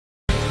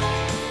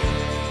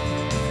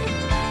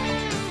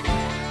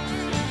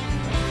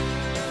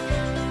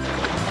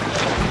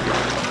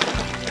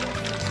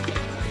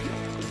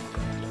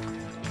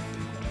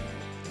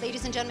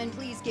gentlemen,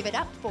 please give it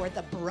up for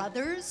the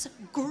Brothers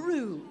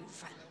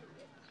Groove.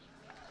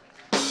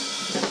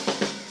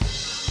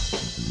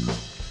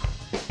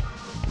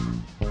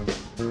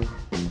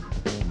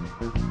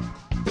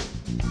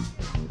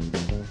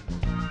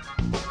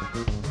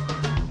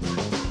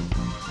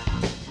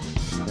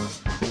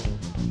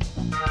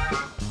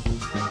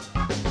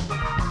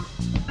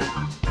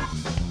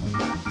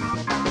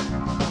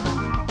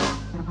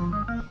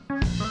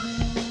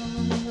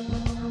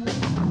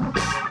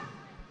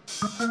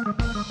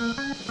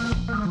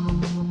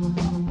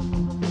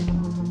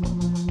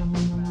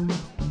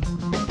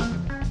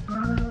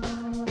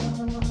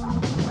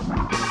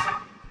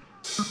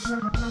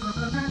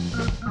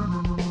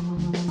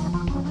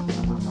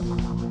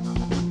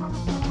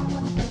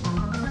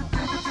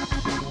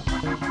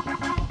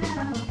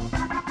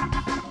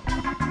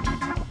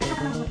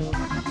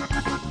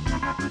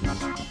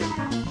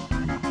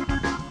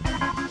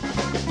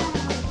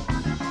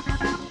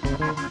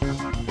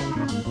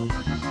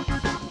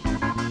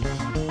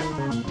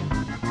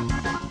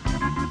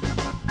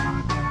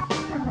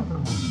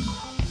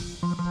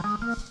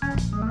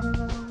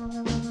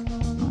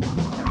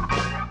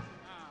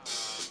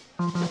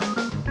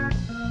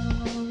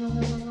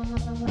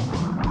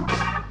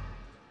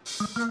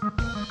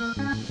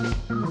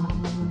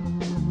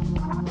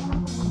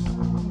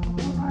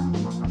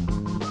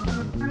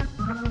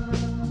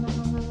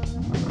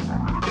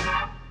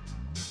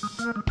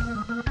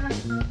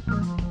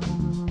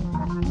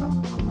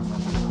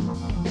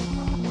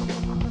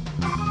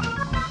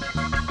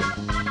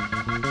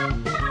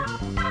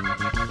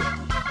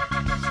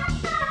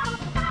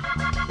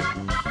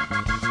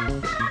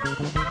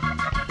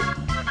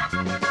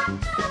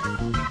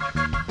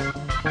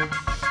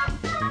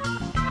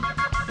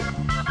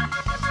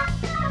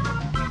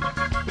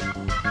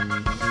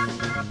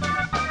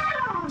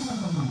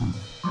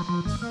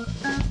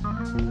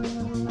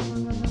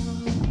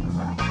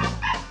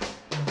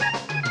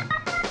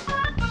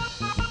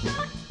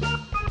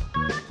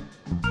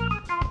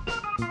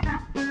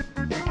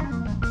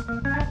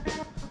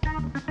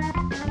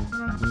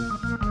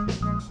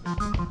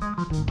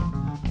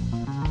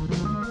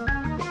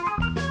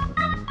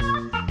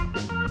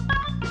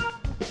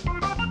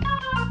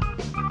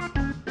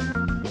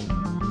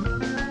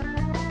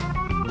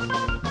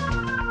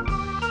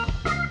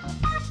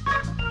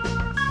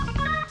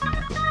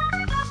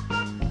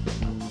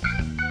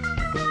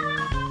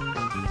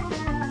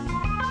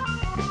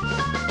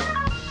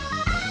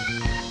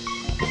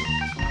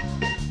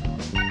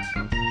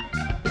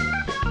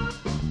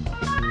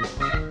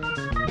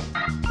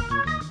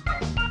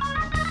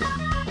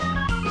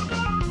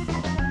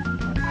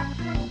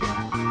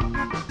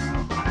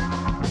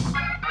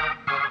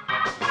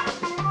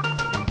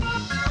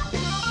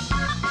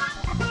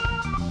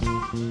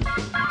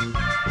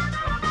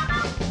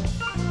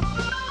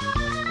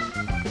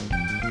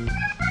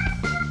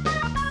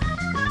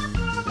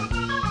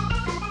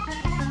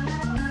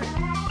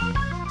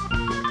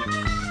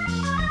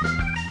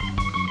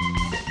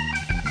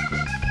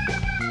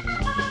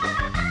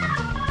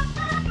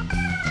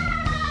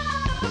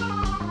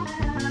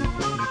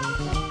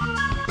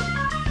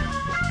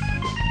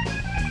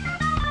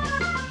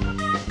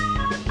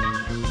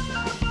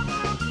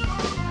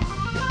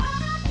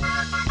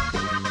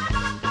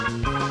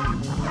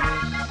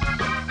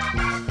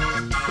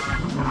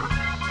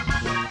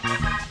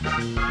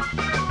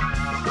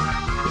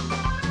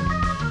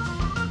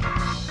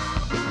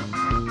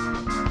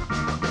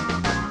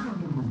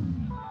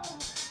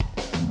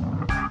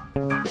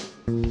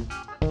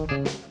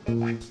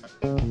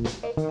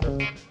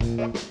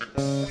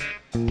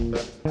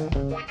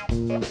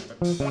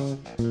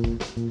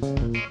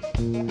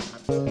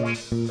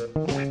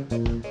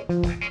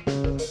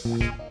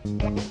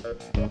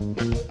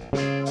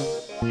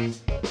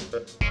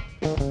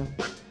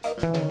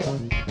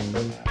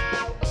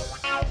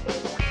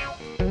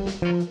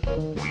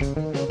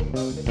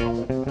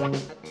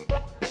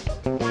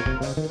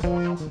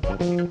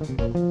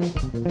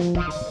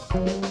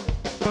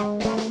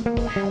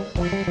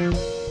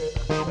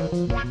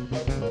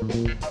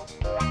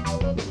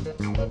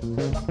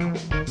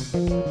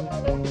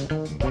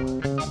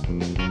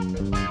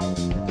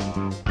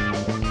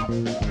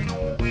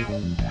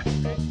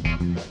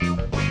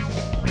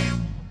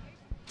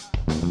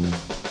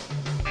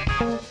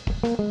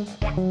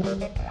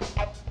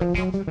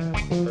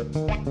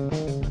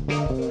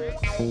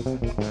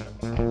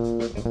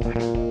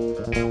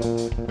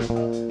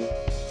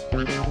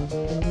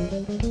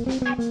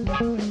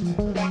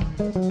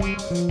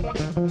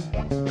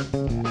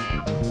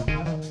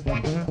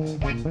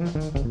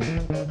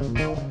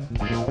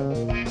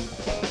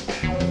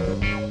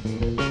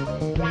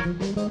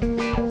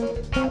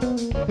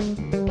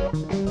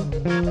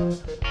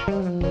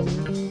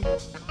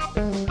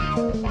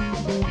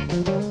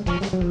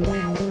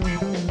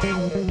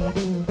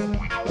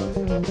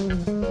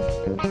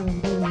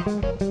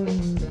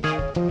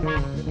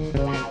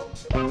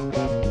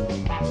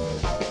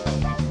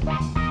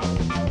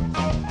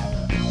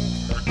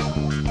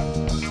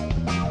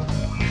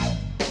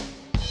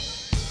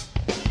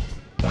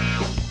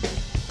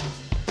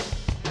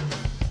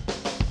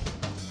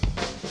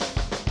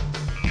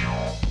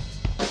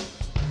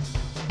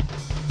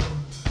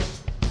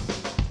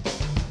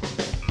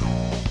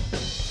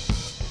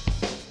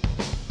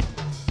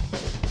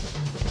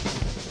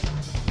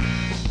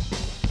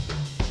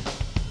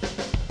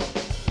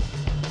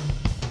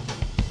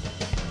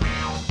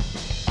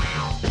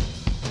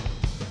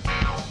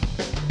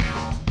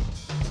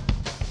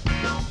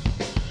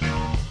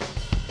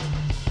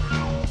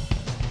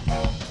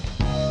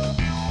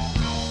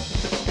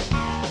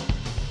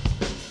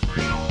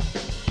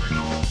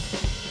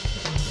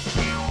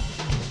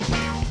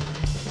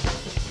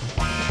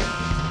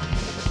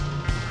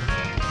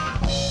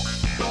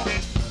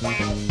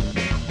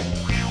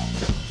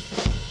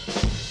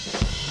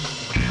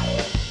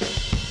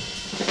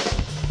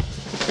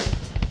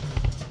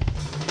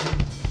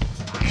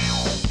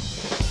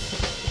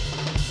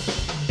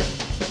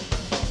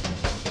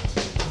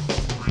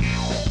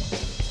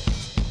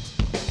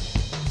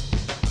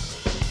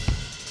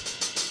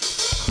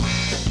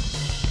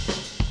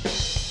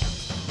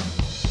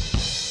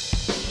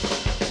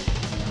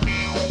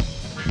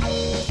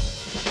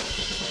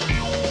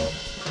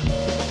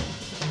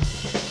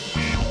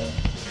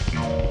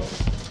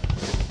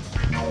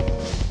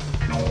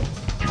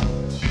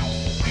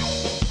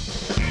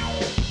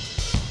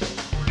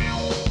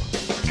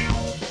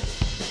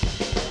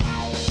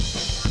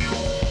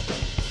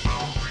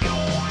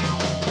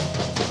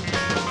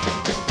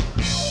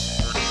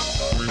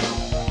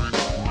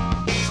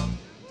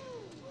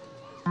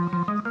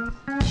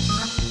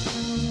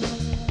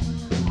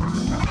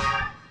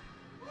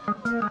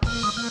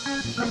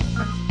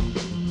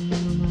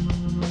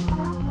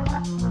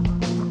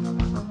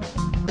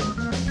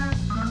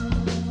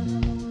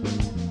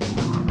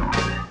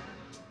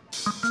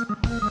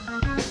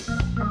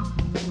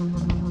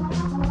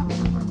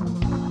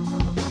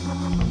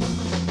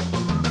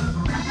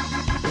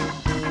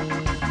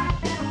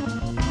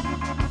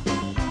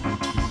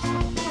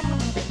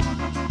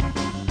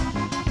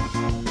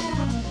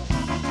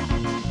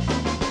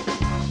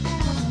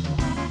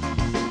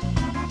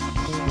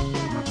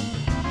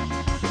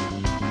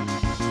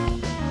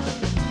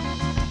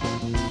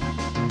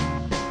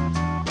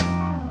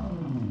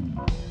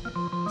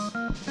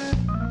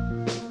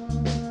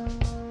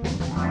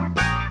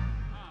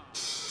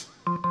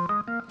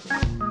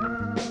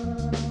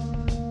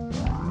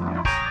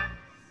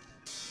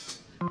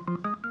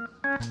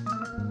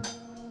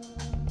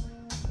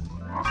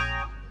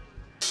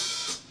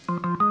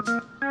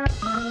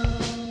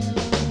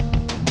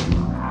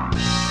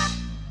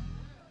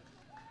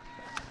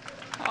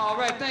 All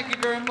right, thank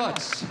you very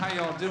much. How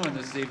y'all doing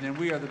this evening?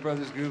 We are the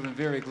Brothers Groove and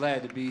very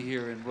glad to be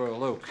here in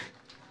Royal Oak.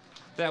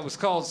 That was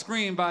called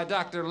Scream by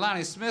Dr.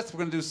 Lonnie Smith. We're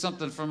going to do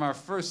something from our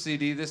first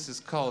CD. This is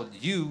called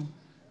You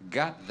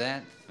Got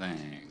That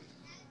Thing.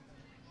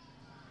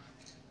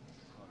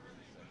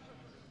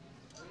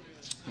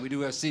 We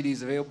do have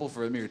CDs available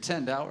for a mere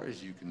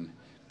 $10. You can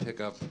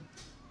pick up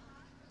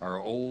our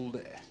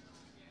old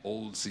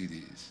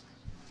CDs.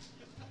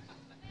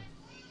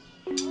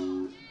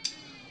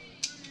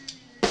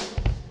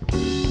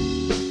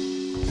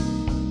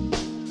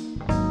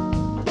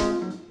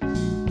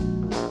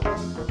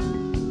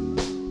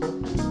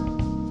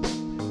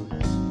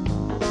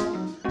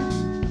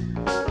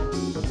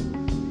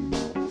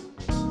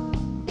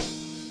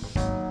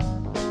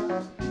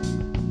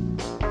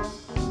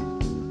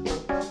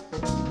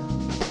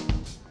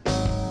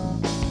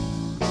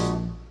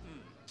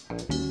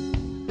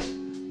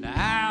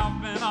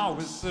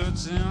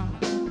 Searching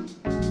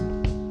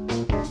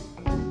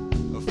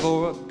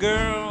for a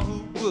girl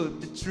who would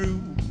be true.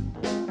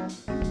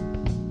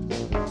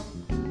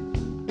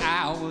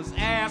 I was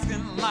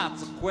asking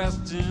lots of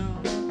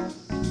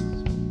questions,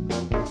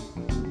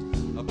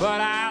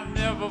 but I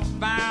never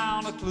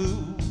found a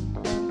clue.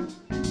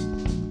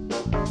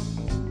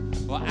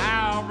 Well,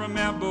 I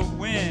remember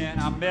when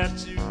I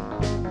met you.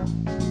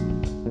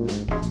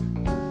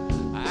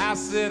 I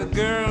said,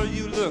 girl,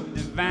 you look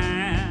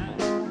divine.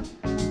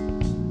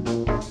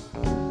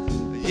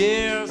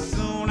 Yeah,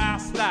 soon I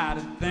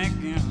started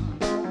thinking,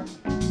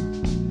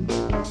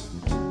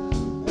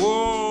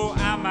 whoa,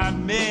 I might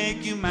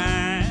make you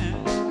mine.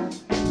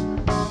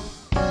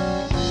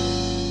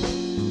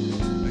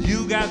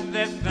 You got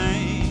that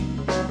thing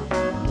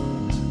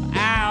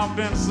I've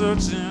been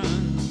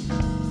searching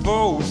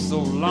for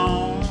so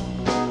long.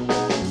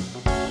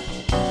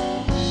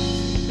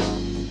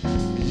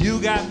 You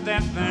got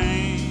that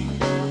thing,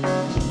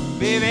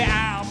 baby,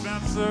 I've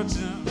been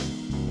searching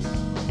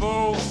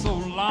for so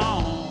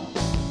long.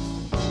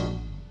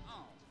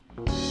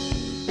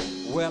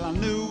 Well, I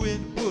knew it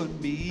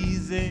wouldn't be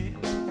easy,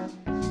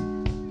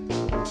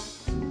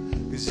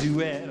 'cause you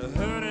had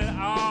heard it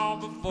all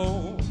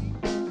before.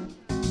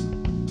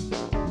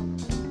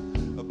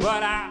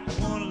 But I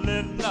wouldn't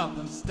let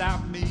nothing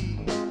stop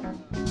me.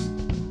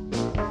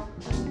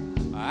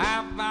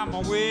 I found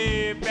my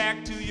way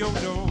back to your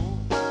door.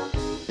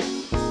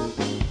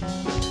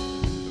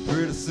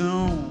 Pretty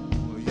soon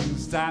you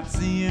start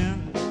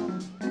seeing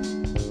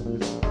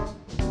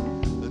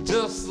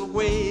just the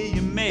way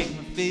you make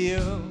me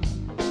feel.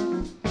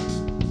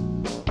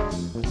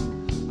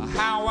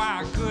 How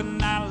I could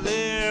not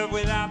live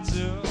without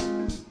you.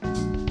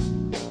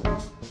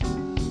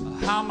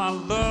 How my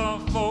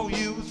love for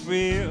you is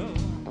real.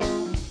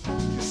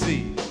 You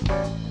see,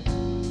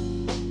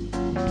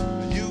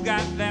 you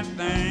got that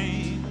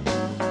thing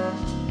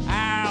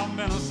I've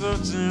been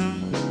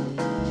searching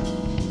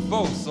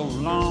for so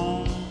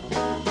long.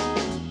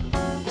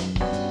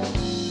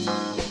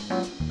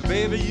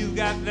 Baby, you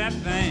got that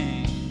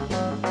thing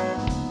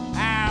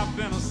I've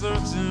been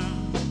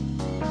searching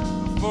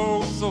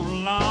for so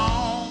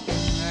long.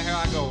 Here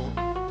I go.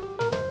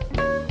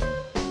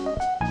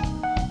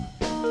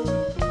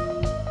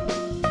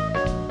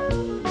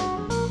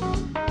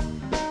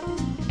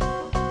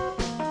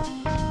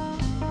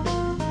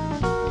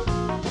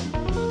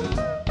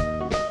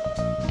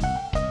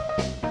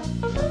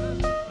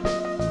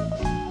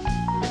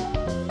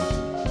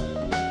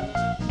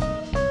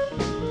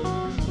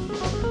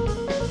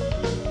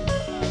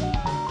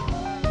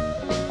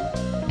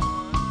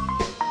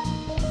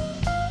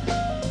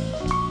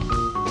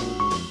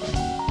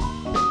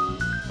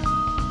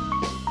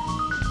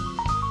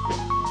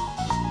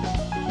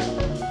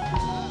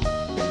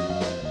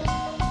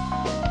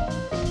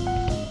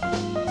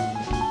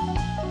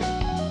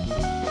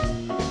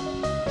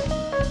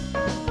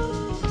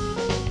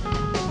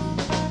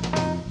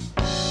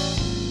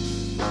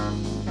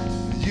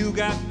 You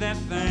got that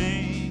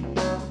thing,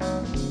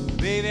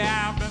 baby,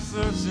 I've been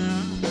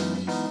searching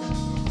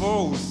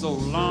for so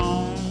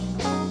long.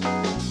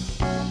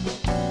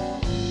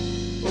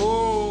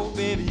 Oh,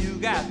 baby, you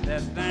got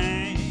that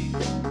thing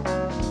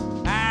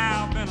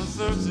I've been a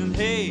searching,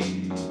 hey,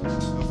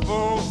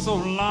 for so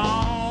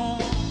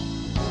long.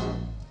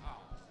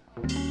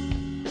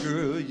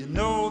 Girl, you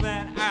know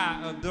that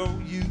I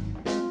adore you.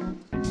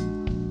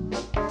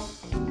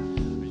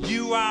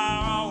 You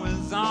are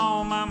always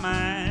on my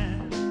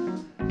mind.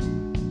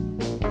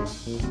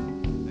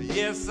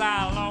 Yes,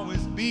 I'll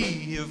always be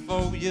here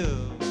for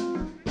you.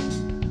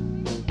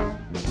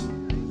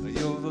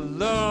 You're the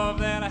love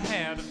that I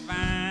had to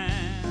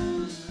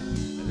find,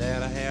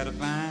 that I had to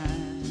find.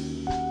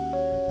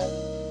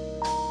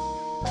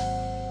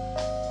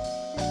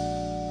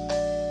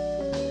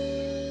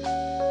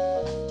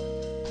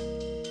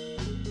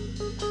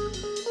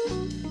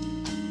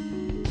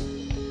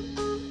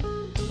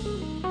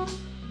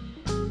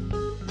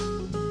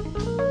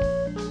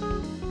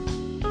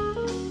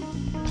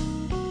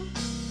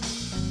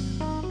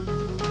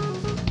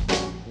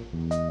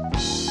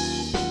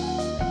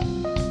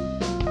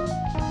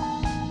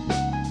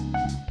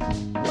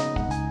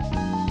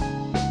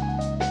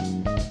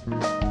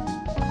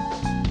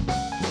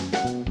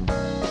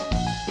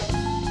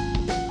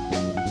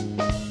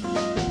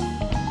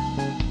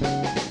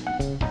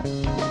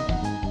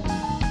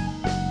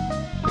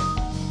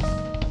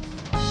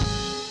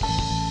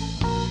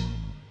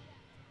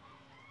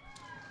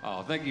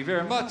 Thank you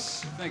very much.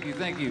 Thank you,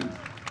 thank you.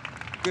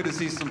 Good to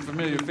see some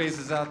familiar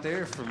faces out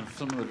there from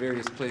some of the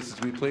various places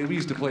we played. We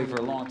used to play for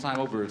a long time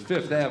over at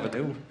Fifth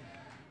Avenue.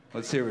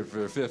 Let's hear it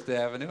for Fifth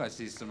Avenue. I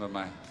see some of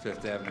my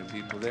Fifth Avenue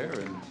people there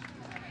and a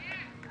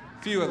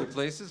few other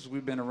places.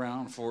 We've been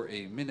around for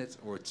a minute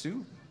or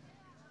two.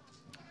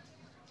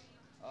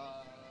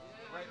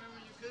 Right. You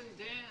couldn't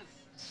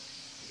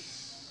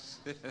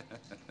dance.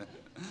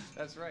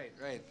 That's right,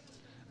 right.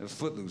 There's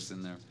Footloose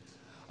in there.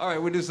 All right,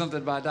 we'll do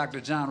something by Dr.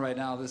 John right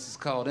now. This is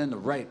called In the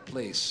Right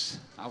Place.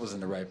 I was in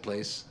the right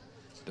place,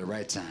 the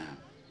right time.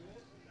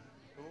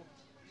 Cool.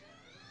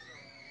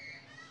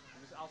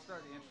 I'll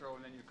start the intro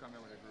and then you come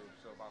in with a group.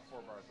 So about 4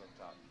 bars up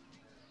top.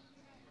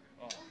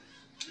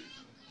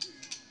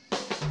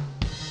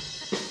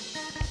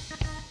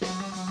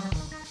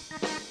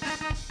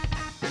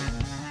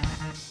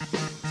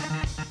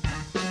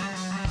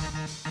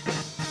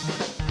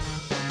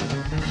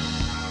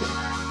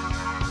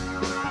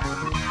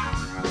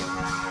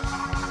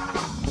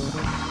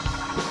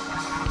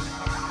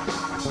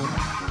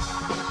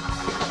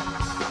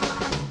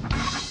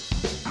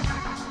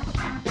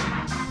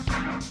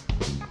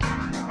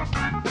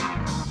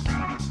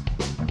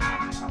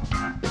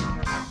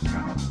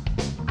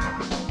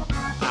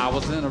 I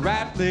was in the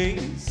right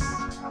place,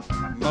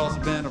 must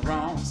have been the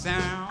wrong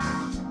sound.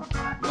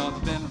 Must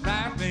have been the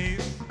right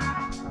place,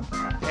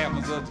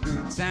 having such a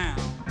good time.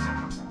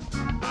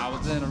 I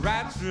was in the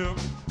right trip,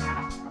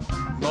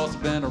 must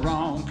have been the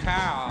wrong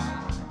car.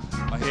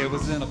 My head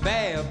was in a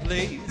bad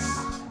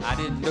place, I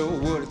didn't know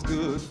what it's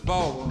good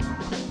for.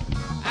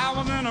 I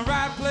was in the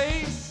right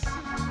place,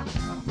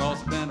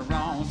 must have been the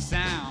wrong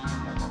sound.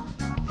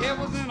 Head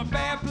was in a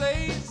bad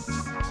place,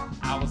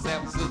 I was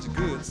having such a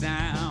good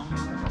time.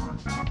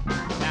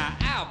 Now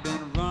I've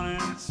been running,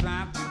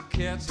 trying to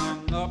catch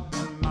on up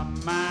in my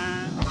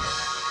mind.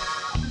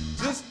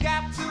 Just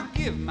got to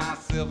give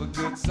myself a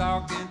good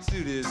talking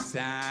to this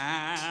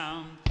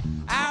time.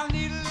 I'll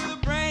need a little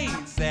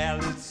brain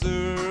salad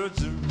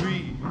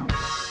surgery.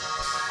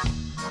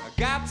 I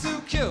got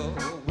to cure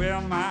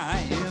well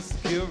my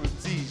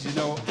insecurities. You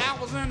know, I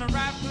was in the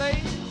right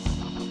place,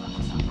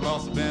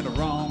 must have been the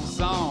wrong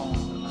song.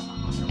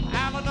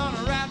 I've done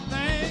the right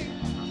thing,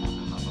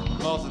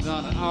 must have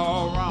done it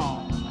all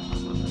wrong.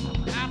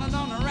 I've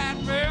done the right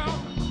field,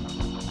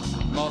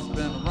 must have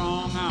been the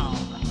wrong arm.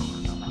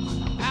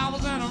 I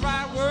was in the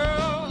right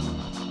world,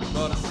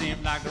 but it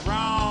seemed like the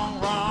wrong,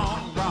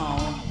 wrong,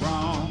 wrong,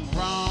 wrong,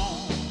 wrong.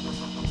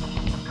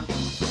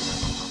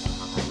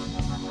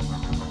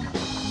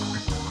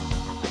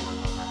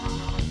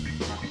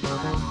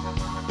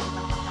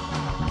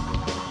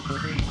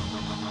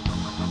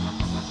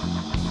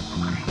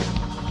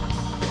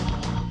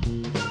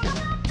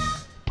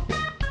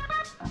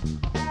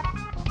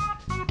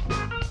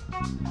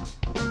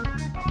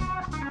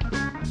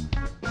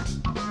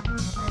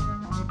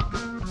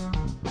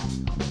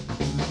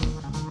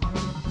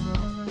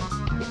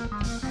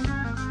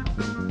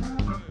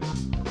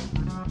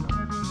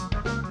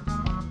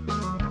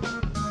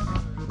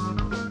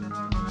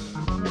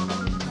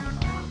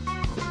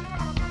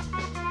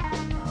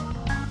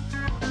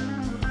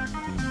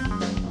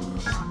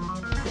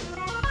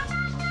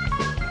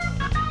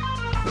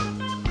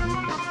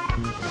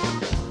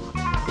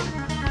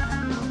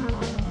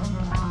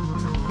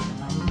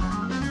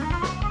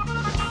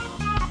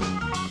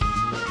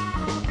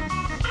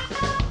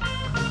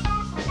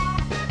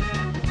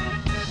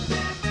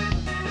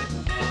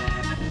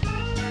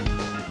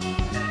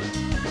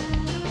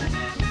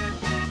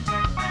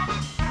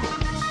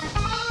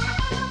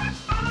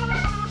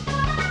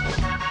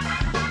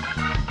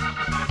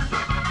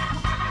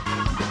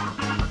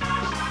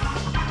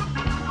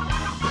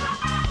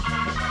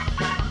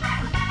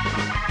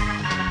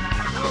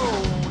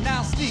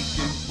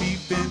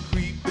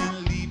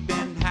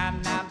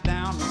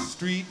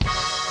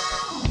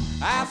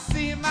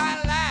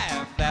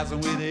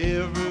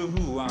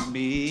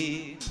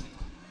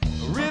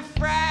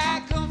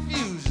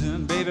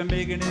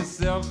 baby making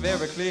himself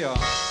very clear.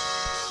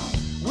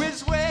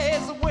 Which way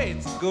is the way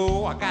to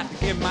go? I got to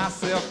get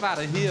myself out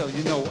of here.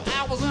 You know,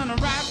 I was in the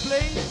right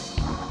place.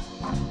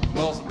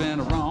 Must have been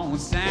the wrong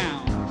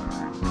sound.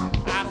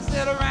 I done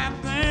said the right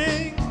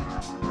thing.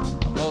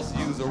 I must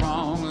use the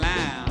wrong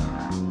line.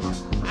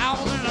 I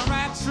was in the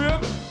right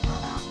trip.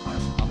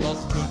 I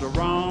must have took the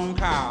wrong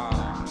car.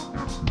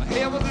 My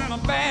head was in a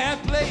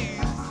bad place.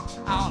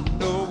 I don't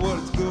know what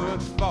it's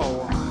good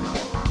for.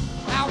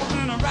 I was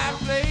in the right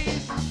place.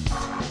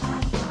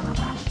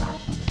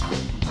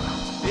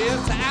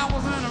 Yes, I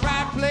was in the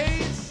right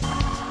place.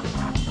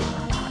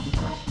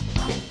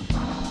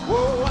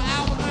 Whoa,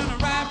 I was in the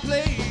right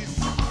place.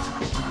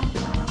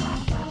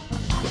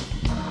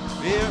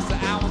 Yes,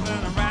 I was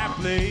in the right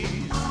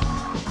place.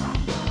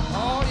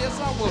 Oh, yes,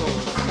 I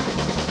was.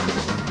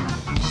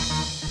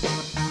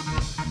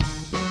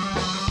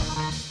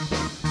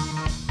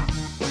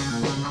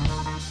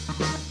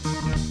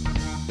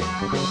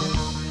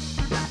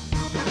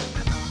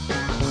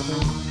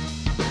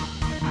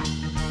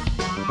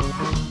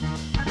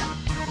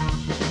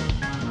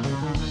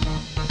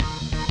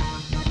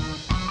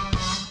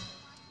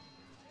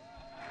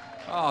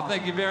 Oh,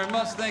 thank you very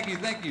much. Thank you,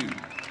 thank you.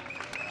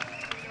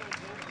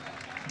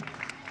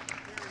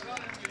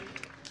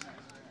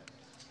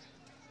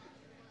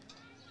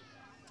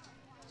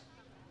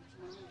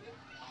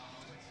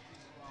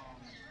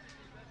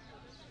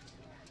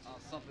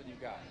 Something you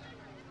got.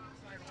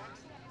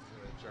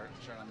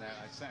 Chart on that.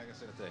 I said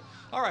it there.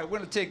 All right, we're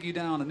going to take you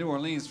down to New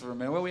Orleans for a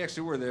minute. Well, we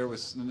actually were there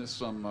with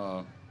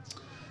some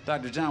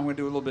Dr. John. We're going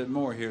to do a little bit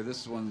more here.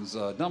 This one's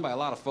done by a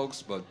lot of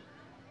folks, but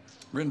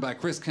written by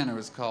Chris Kenner.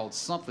 It's called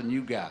Something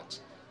You Got.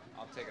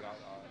 I'll take it out.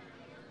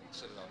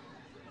 Set it up.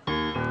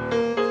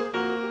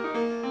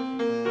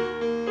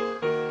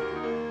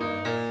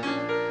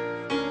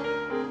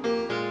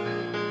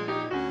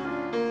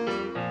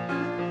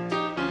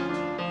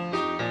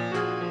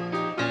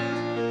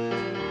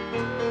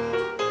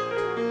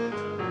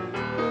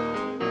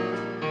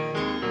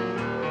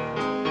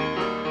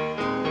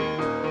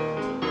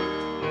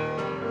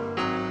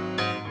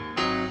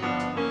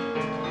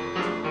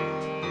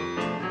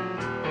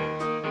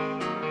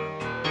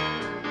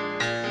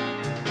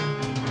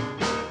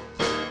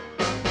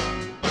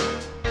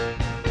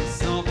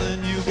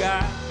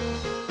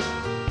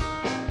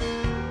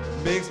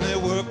 Makes me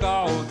work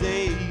all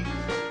day.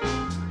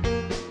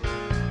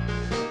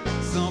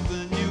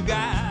 Something you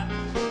got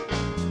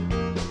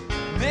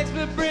makes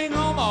me bring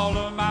home all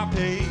of my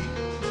pay.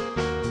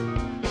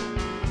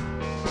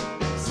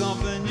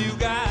 Something you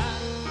got,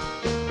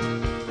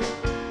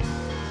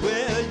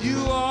 well, you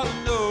ought to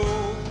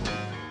know.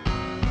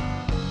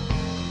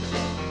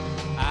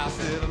 I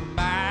said,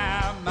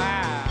 my,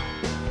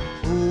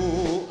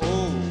 oh,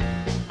 oh,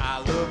 I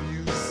love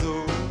you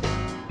so.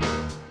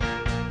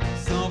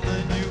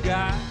 Something you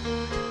got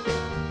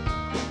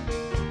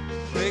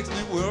makes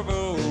me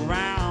whirl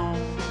around.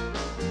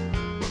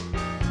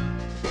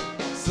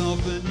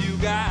 Something you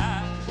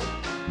got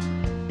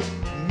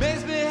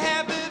makes me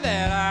happy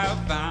that I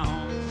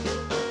found.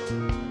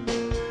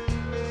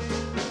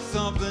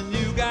 Something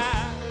you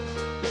got,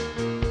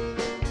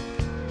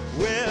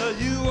 well,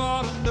 you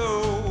ought to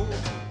know.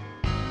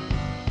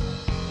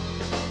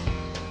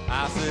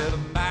 I said,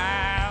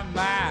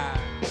 my,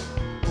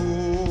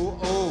 oh,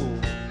 oh,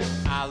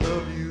 I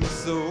love you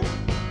so.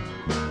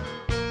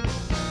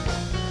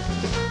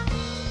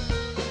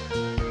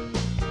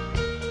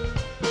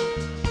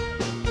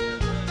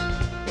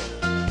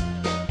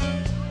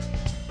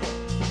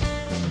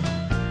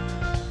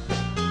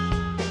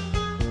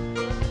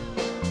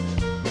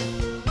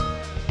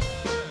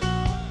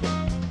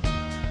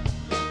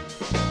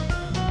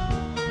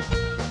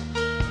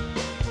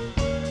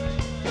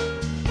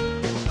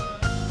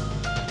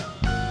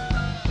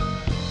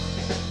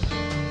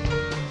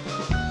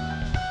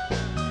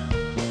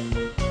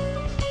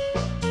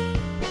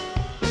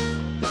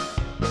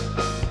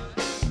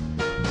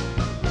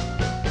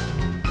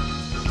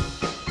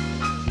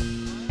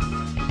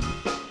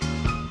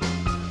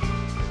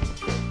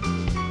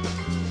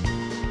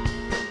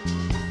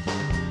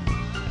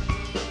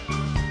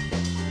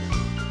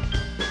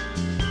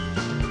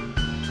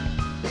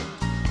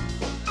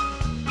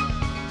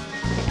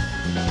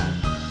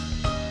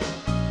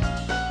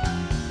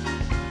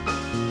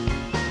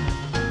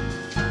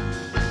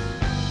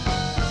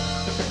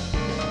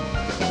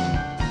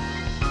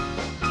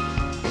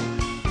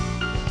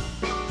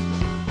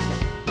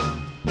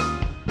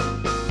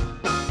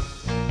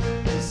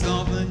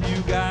 Something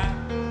you got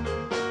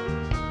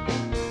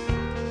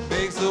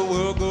makes the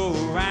world go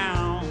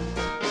round.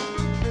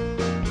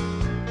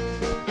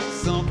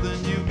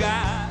 Something you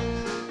got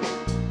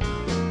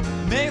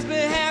makes me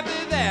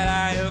happy that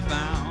I have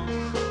found.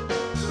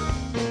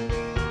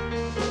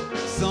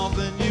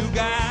 Something you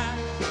got,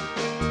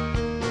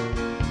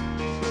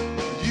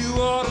 you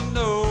ought to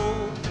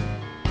know.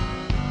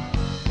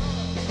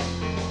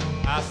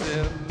 I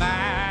said,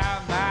 my,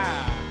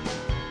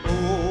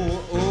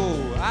 oh,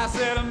 oh, I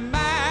said,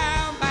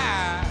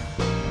 my,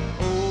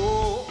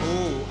 oh,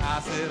 oh, I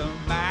said,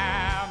 my,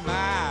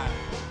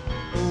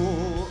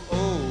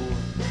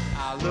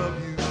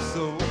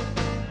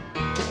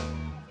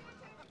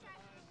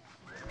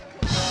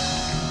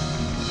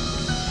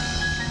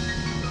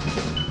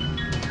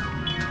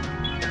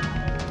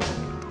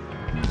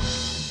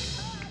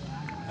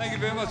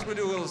 very much. We're going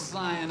to do a little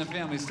Sly and the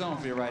Family song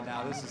for you right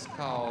now. This is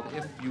called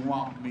If You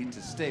Want Me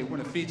to Stay. We're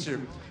going to feature,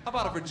 how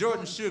about it for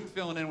Jordan Shook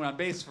filling in on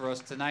bass for us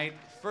tonight.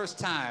 First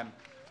time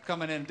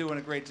coming in and doing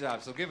a great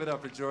job. So give it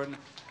up for Jordan.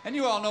 And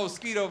you all know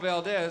Skeeto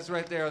Valdez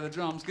right there on the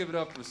drums. Give it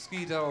up for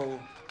Skeeto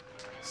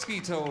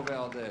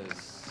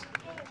Valdez.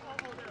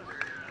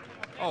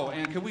 Oh,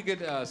 and can we get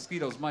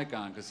Skeeto's mic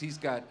on? Because he's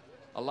got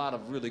a lot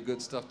of really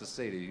good stuff to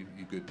say to you,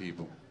 you good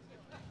people.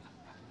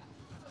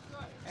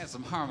 And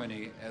some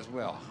harmony as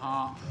well.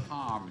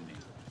 Harmony.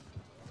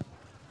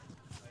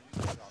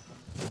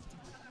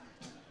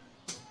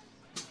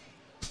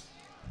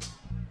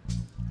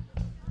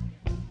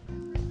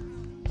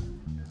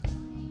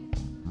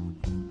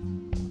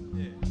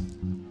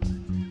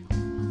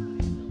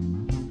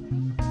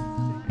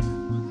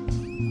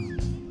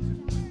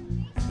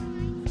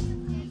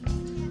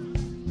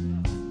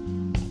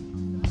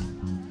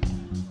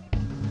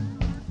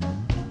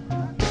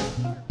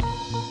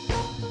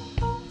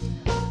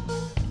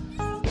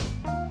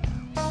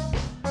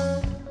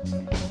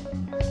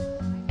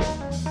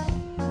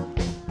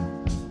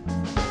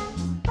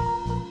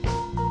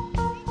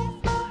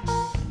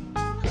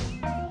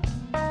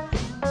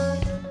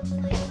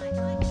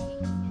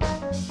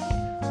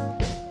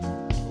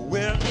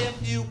 Well,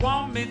 if you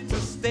want me to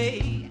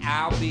stay,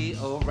 I'll be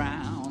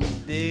around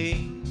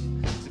today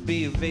to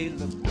be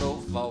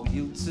available for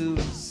you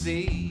to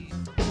see.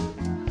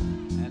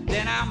 And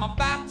then I'm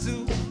about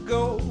to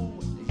go,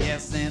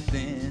 yes, and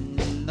then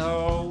you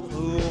know,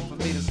 for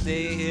me to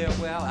stay here,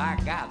 well, I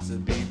got to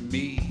be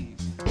me.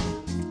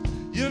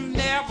 You'll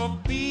never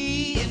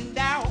be in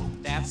doubt,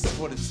 that's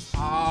what it's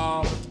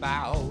all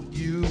about.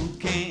 You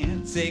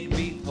can't take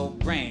me for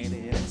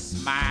granted and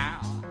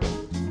smile.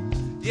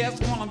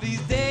 Yes, one of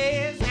these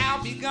days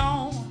I'll be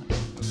gone.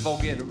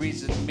 Forget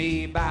reaching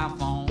me by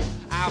phone.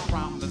 I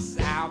promise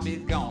I'll be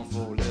gone for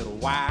a little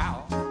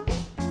while.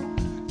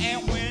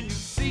 And when you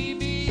see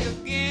me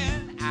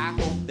again, I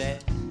hope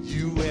that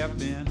you have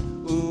been,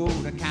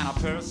 the kind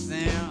of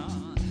person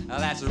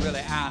that you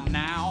really are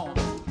now.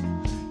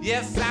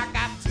 Yes, I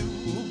got to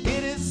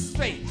get it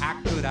straight. How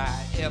could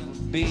I ever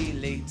be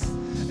late?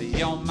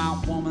 You're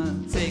my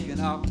woman, taking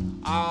up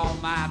all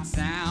my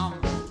time.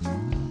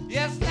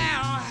 Yes,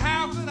 now,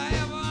 how could I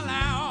ever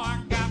allow?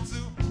 I got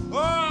to,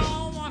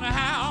 I wonder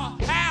how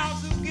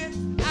to get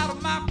out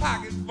of my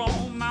pocket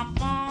for my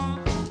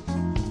phone.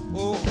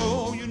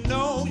 Oh, you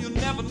know, you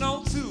never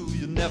know too,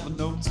 you never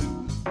know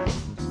too.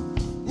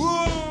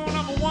 Oh,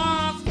 number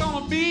one's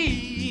gonna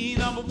be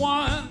number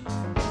one.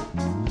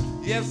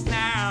 Yes,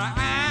 now,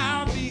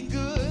 I'll be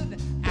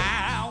good.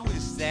 I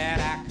wish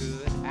that I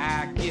could.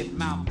 I get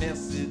my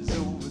message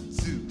over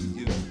to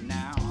you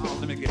now. Oh,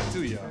 let me get it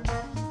to you.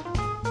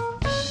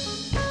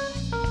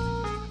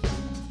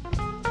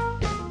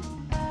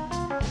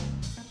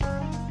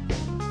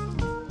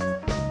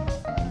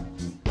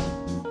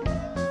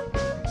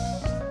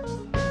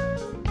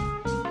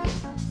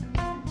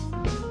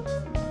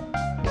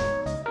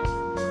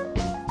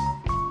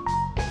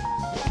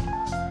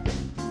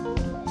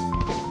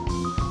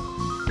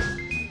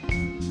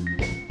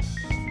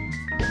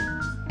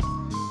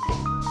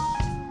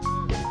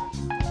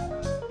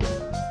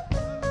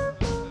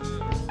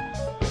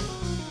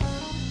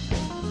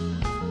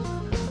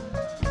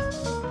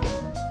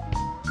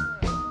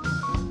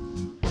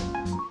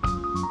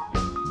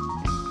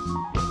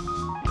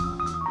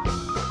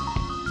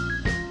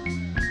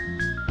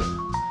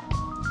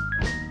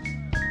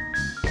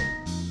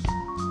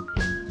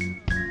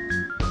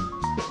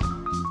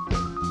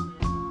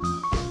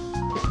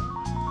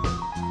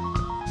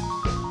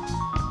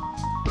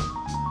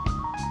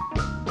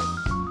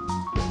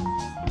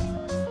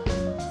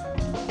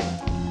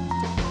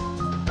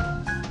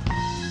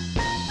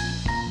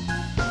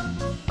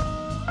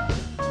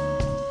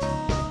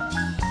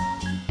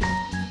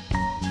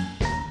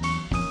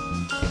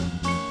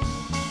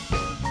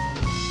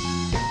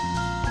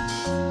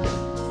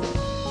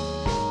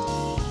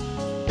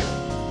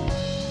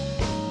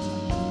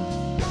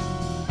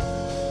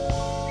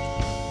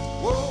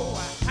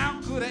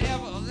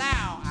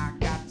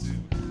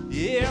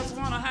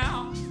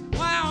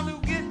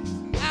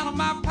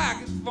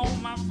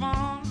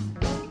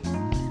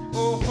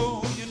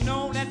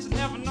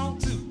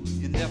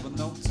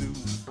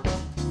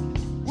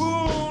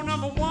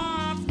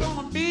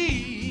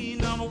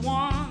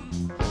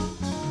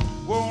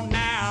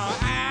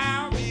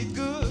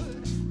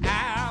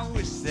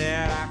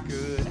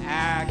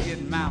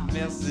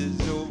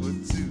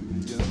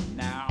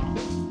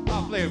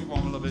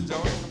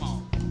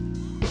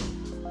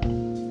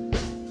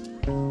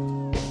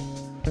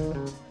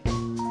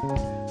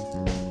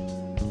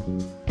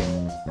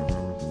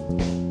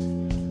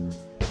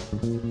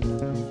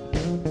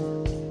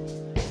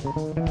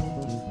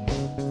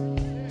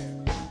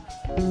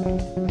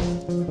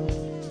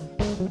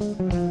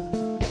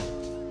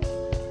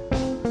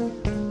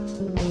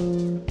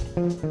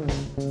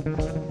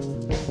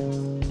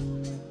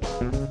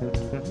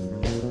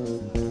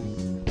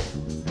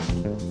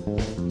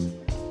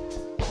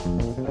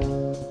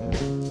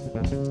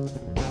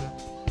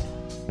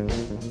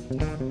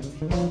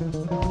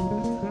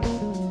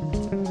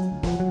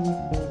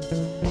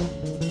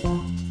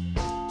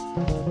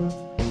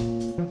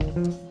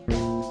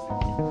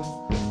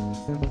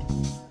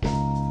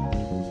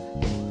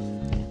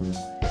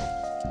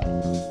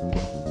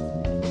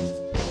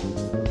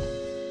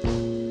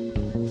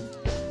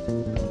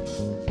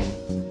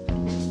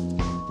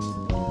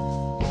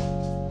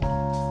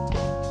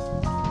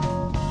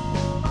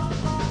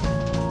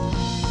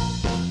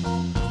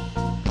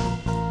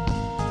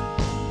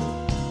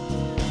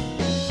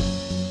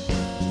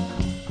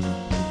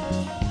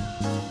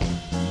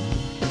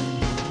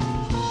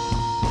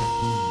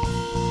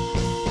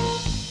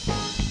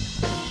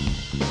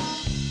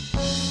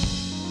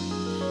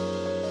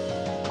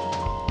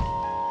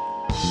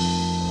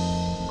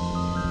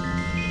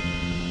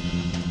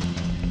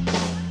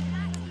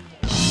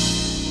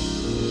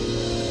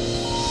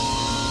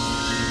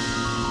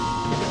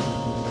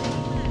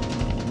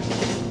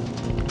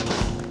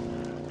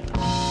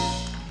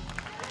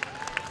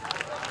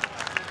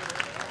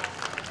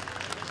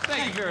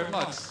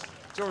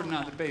 Jordan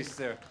on the bass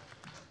there.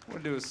 We'll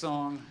do a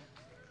song.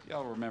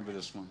 Y'all remember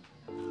this one.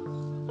 And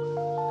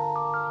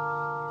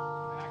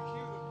I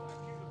cue the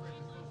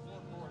bridges, those 4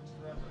 chords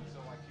forever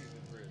until I cue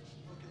the bridge.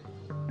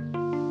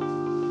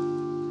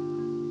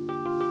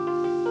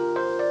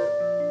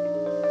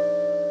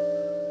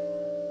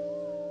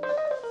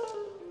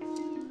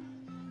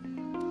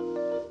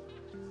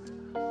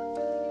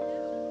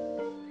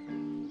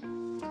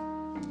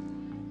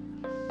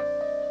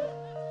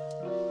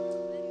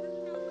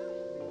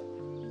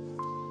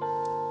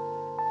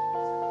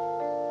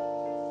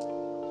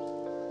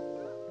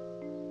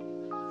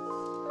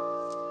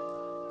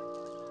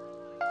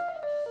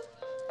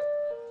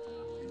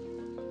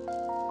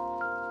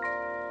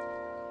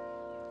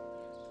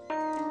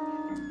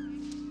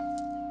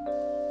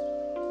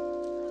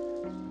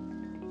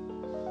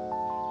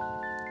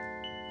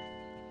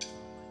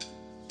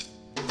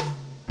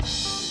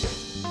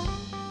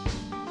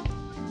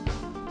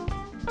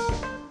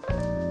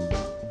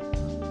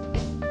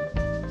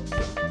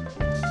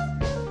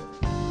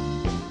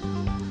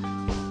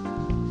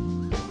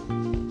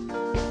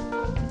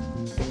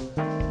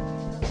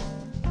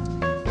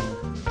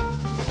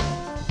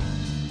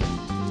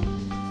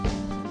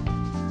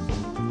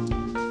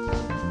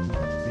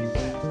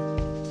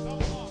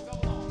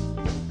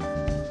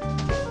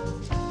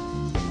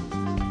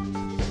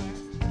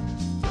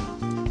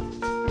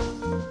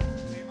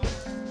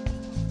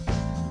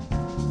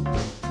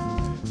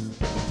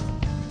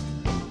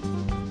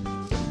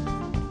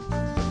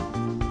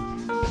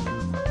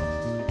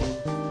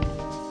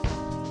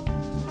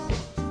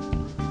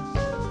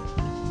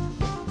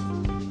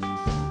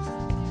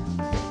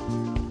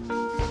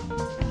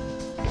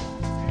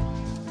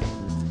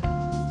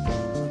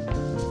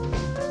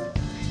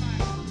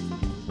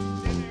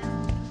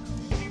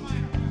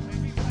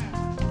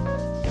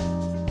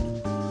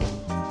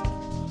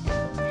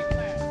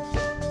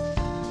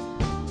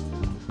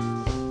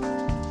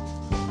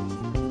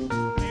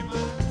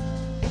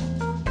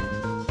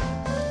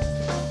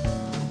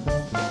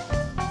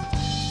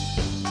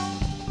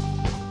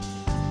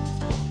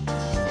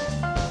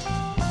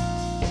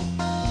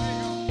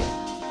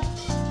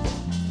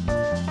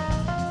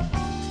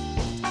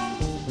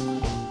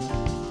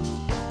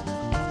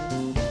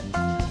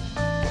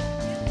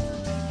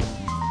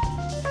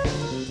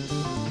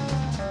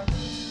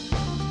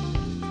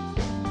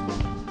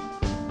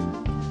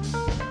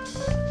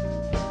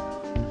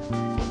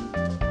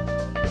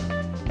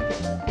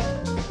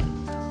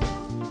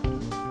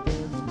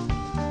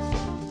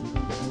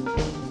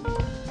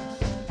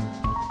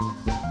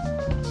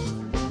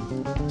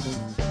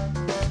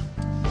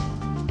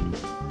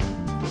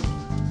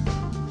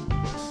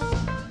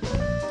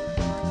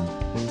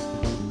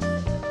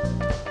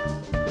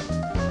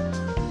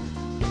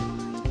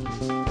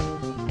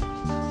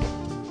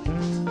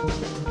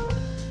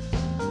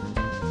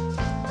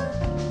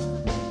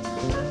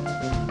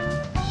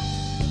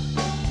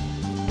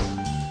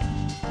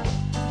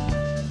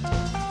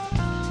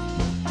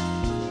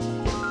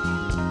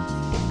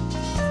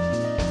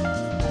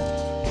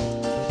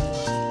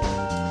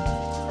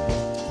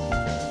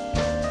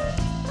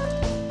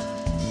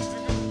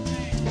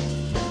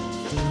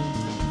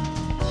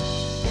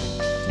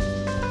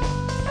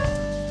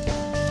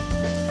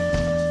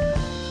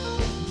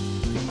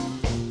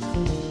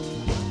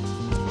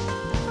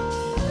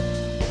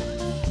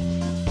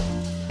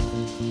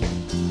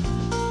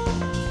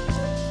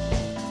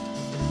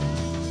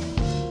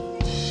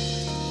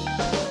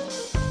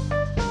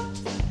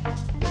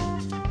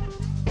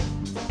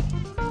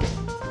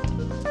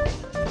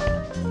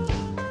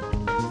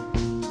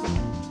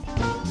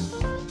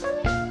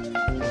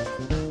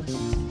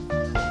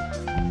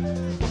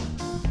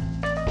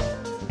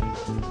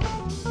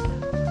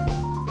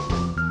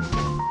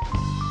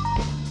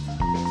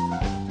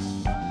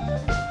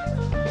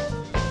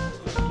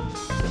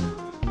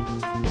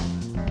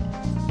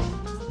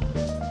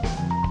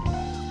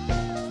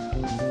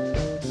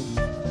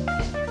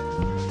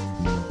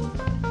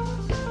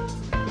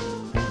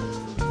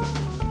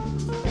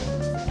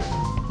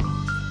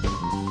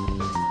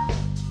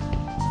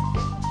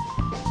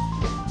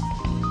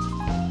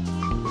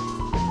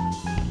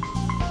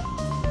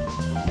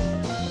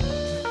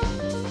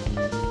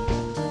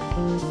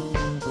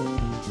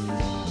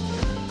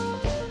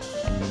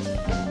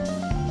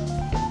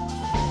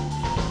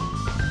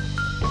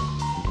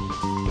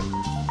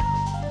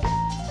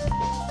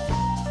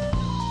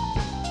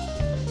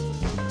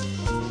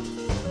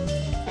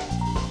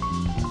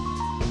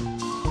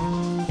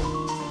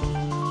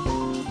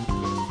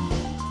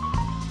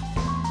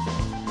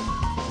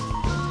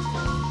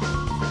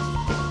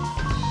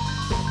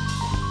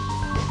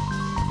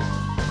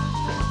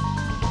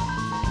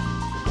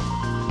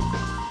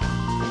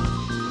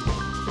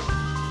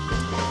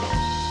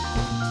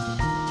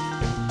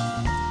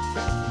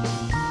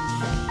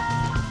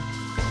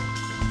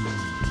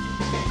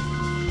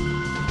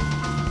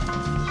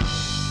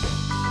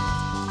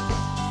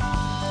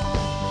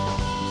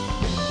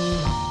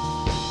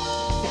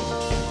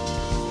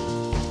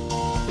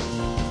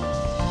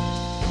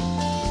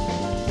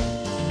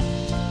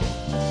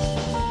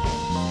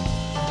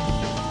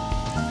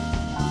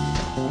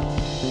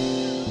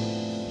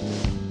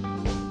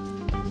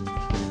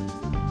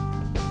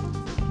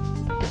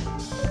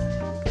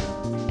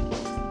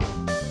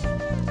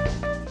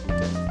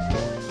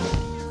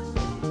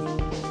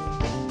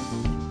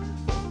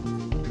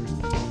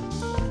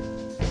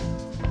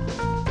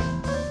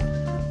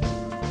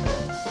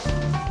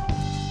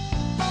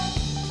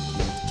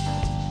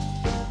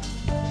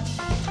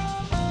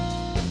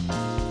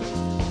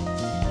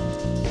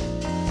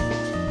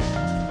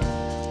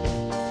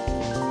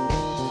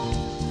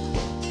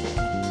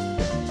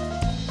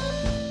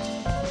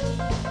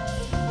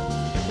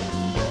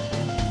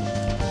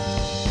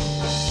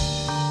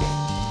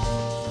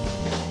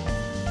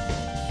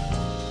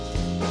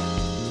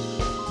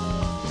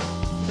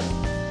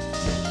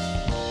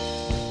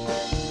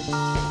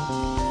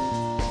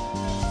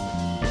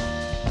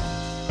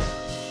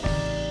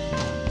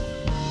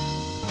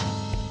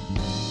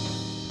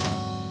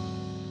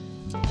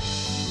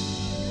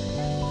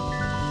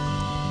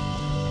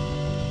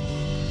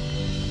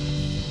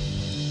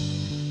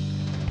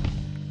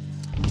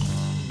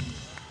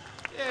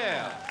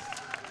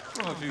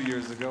 few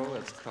years ago.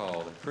 That's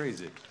called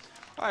Crazy.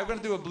 All right, we're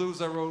gonna do a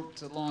blues I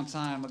wrote a long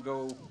time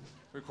ago,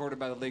 recorded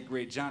by the late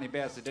great Johnny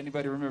Bassett.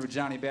 Anybody remember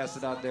Johnny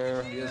Bassett out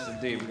there? Yes,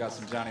 indeed. We got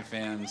some Johnny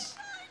fans.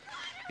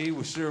 He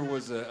sure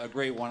was a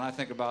great one. I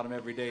think about him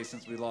every day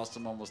since we lost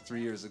him almost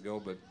 3 years ago,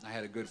 but I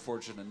had a good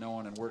fortune of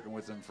knowing and working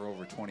with him for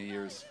over 20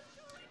 years.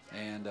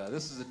 And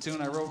this is a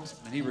tune I wrote,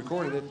 and he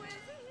recorded it.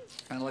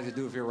 And I'd like to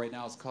do it here right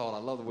now. It's called I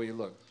Love the Way You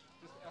Look.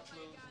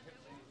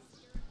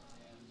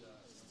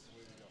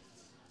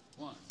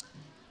 One,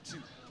 two,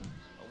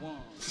 one,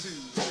 two,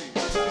 three.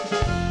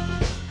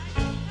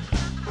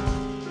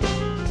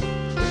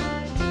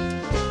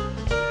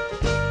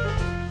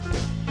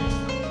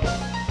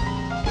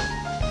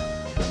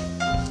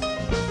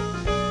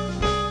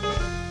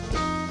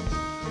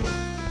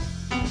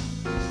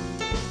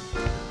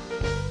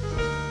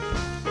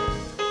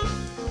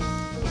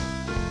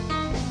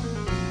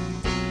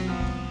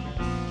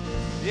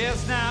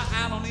 Yes, now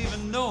I don't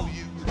even know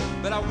you,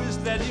 but I wish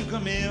that you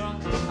come here.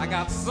 I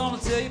got something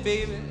to tell you,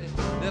 baby,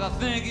 that I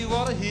think you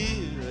ought to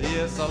hear.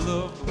 Yes, I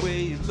love the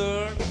way you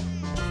look.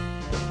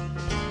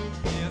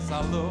 Yes,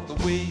 I love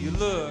the way you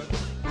look.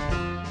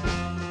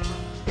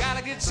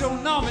 Gotta get your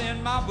number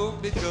in my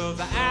book because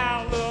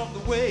I love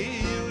the way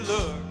you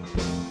look.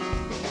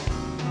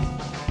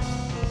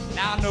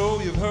 Now I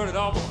know you've heard it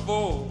all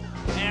before,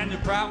 and you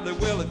probably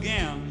will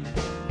again.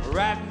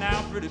 Right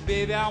now, pretty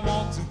baby, I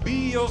want to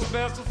be your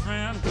special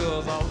friend,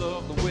 'cause I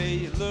love the way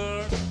you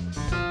look.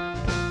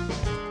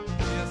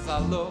 Yes, I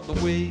love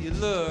the way you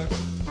look.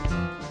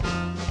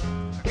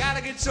 I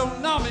gotta get your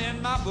number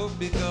in my book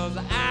because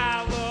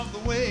I love the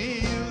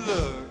way you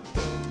look.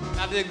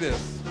 Now dig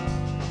this.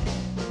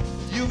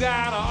 You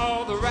got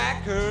all the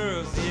right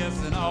curves, yes,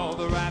 and all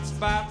the right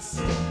spots.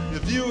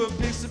 If you a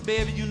picture,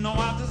 baby, you know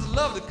I just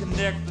love to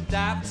connect the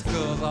dots,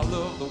 'cause I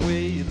love the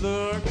way you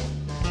look.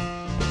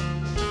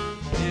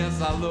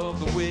 Yes, I love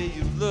the way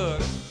you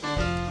look.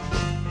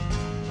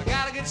 I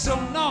gotta get your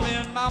number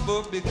in my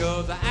book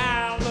because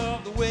I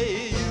love the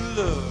way you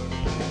look.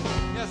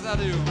 Yes, I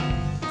do.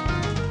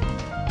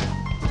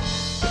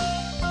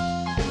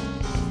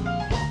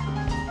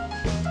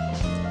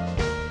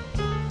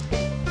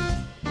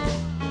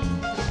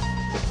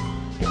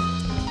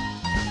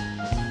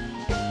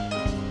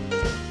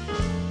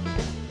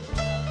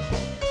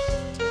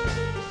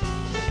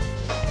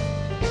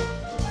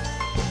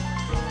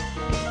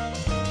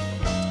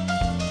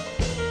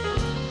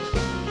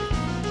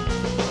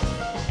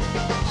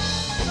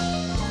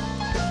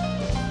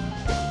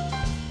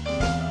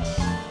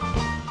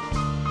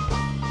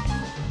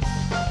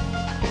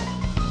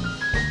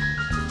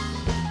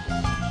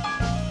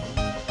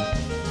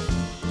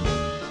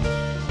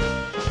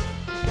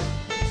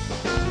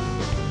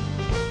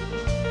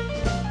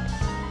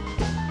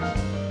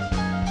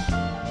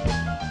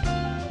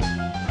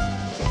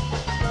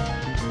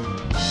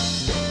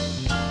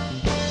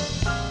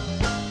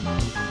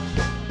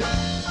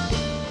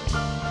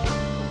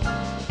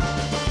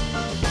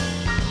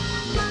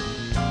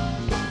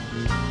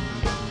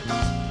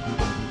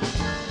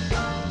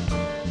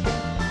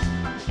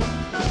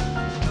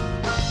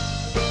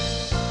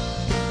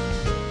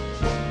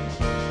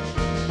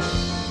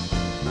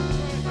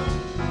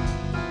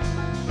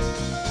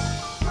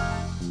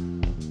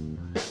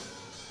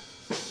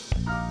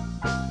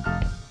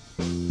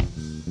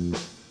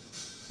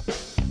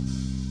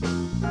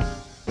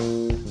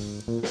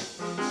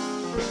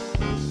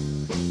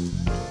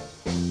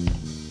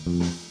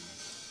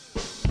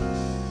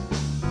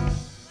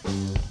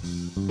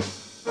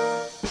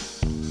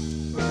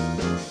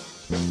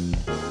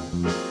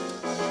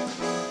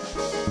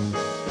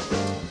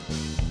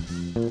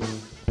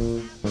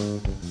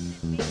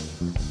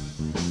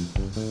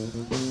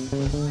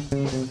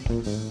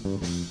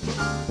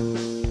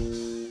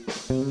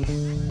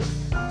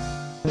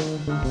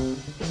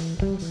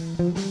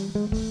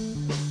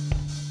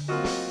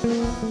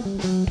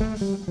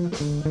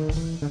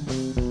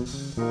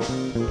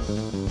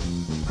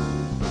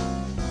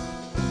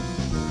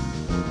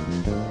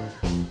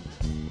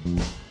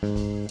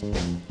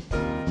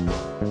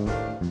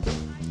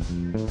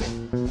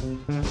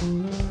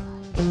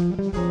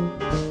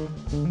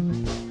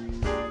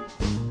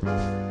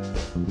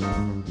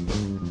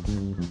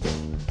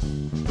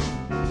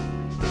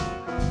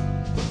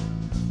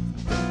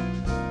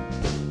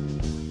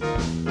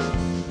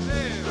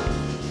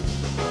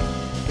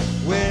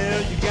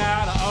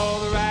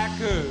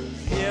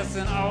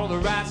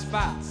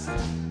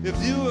 If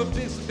you a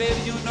picture,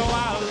 baby, you know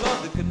I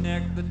love to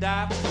connect the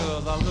dots,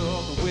 'cause I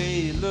love the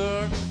way you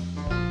look.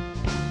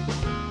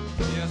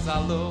 Yes, I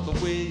love the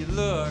way you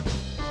look.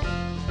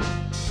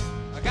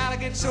 I gotta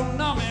get your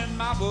number in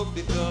my book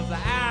because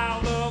I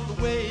love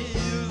the way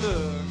you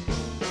look.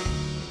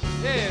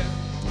 Yeah.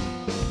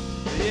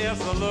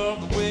 Yes, I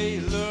love the way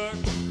you look.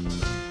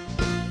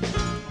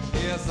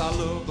 Yes, I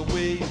love the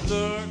way you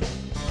look.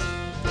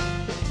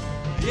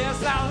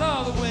 Yes, I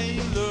love the way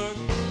you look.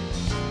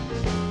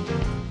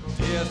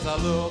 Yes, I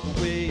love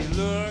the way you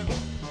look.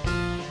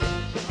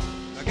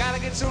 I gotta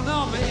get your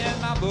number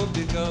in my book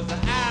because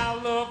I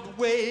love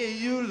the way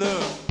you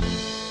look.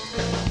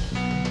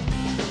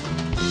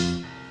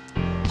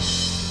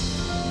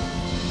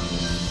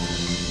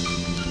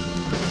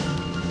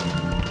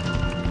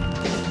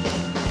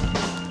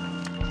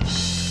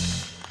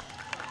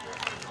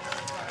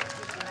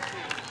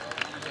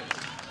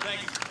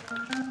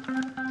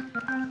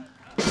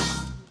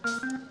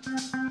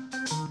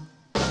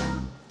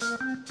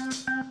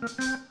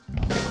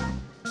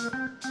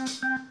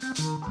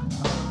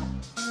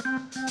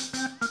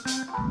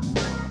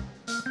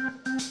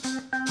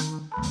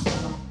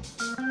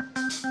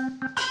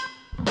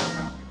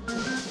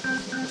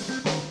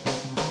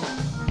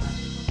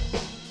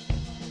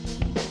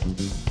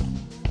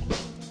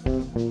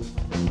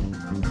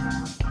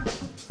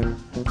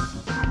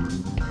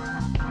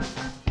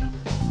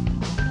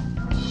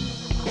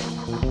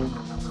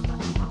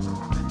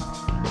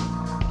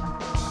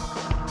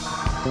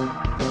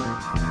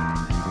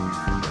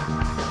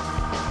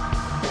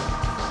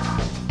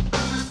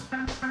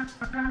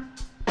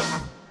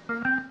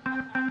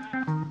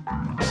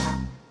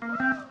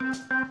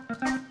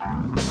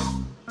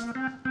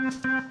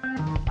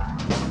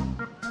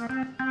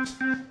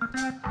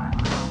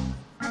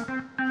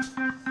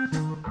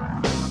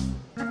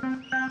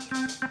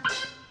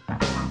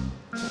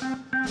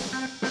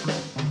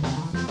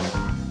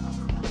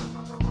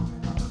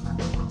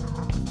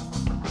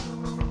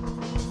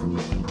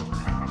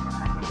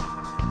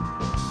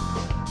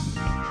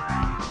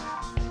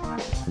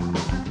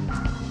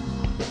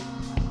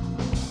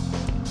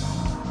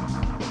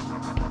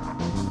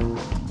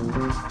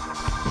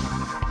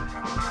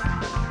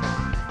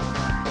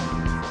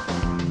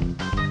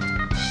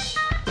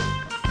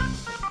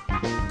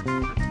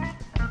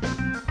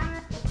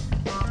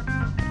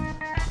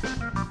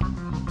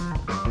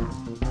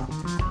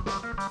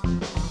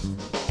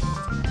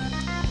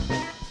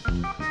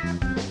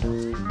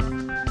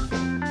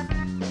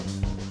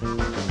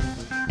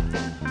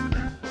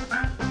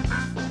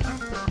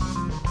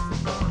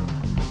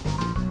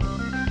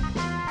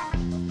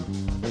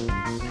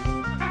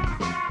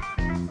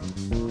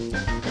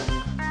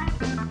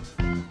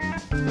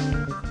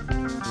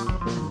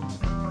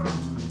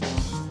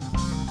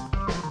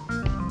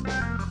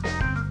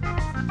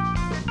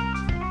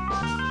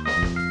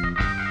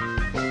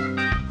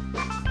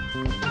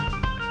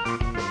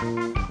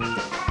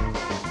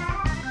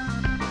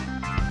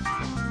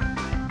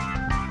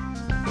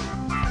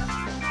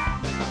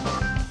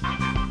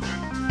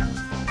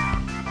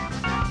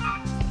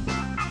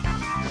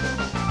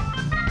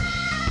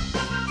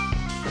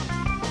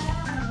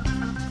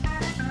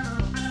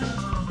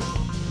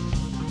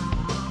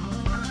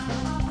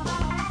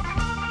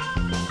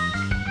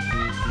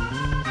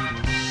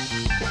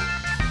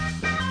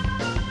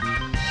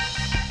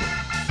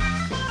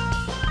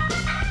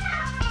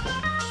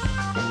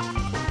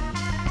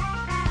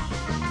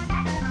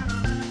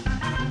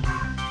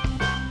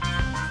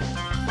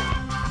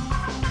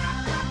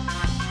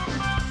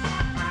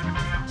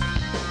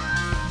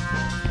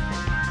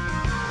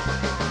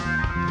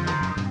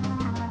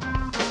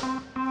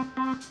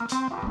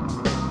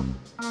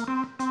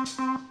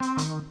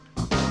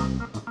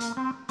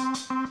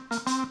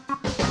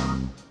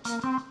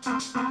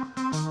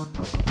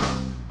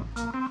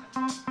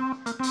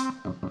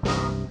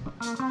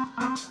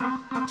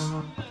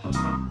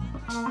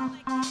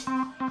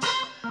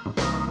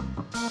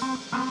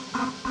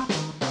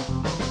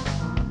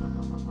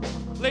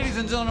 Ladies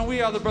and gentlemen,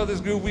 we are the Brothers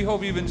Groove. We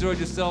hope you've enjoyed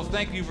yourself.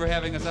 Thank you for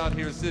having us out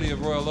here in the city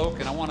of Royal Oak,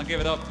 and I want to give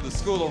it up to the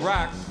School of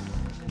Rock,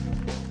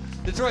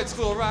 Detroit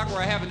School of Rock, where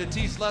I happen to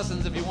teach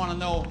lessons. If you want to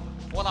know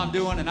what I'm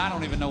doing, and I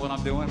don't even know what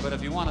I'm doing, but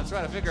if you want to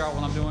try to figure out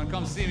what I'm doing,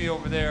 come see me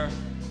over there.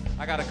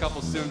 I got a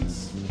couple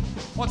students.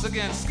 Once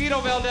again,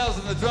 Skeeto Valdez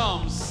on the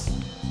drums,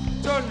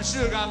 Jordan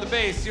Shug on the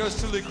bass, yours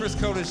truly, Chris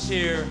Kodish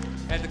here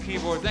at the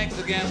keyboard.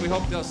 Thanks again. We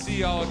hope they'll see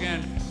y'all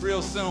again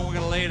real soon. We're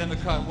going to lay it in the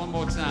cut one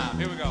more time.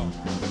 Here we go.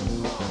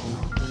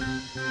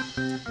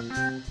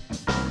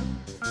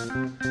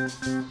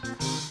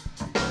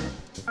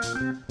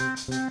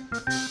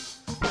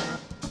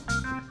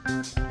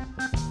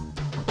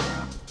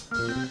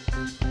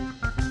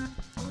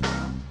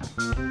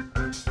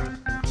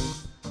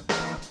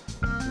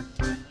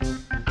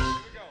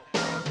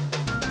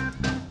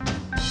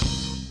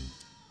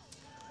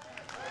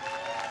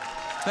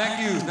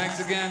 Thank you. Thanks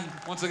again.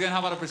 Once again, how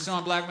about it for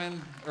Sean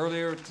Blackman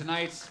earlier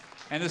tonight?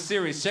 And this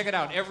series, check it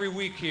out every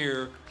week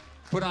here,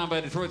 put on by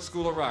Detroit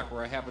School of Rock,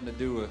 where I happen to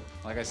do,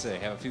 like I say,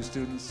 have a few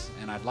students,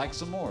 and I'd like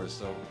some more,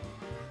 so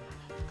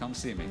come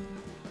see me.